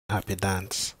happy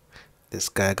dance. This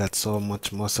guy got so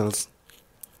much muscles.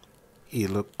 He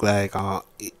look like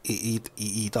he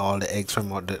eat all the eggs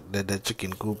from all the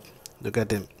chicken coop. Look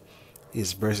at him.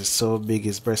 His breast is so big.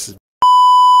 His breast is.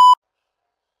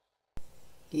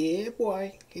 Yeah,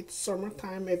 boy. It's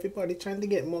summertime. Everybody trying to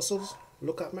get muscles.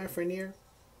 Look at my friend here.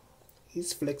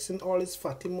 He's flexing all his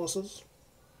fatty muscles.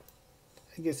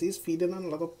 I guess he's feeding on a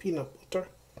lot of peanut butter.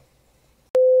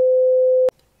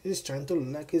 He's trying to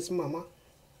look like his mama,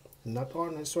 not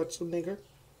Arnold Schwarzenegger.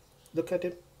 Look at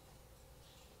him.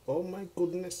 Oh my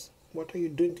goodness. What are you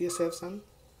doing to yourself, son?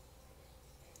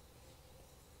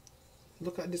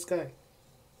 Look at this guy.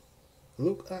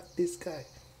 Look at this guy.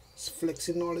 He's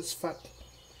flexing all his fat.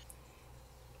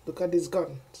 Look at his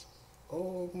guns.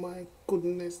 Oh my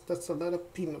goodness. That's a lot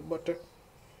of peanut butter.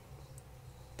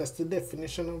 That's the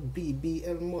definition of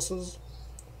BBL muscles.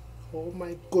 Oh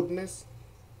my goodness.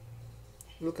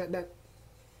 Look at that.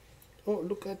 Oh,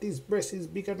 look at his breast. He's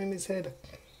bigger than his head.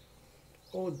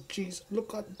 Oh jeez.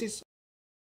 Look at this.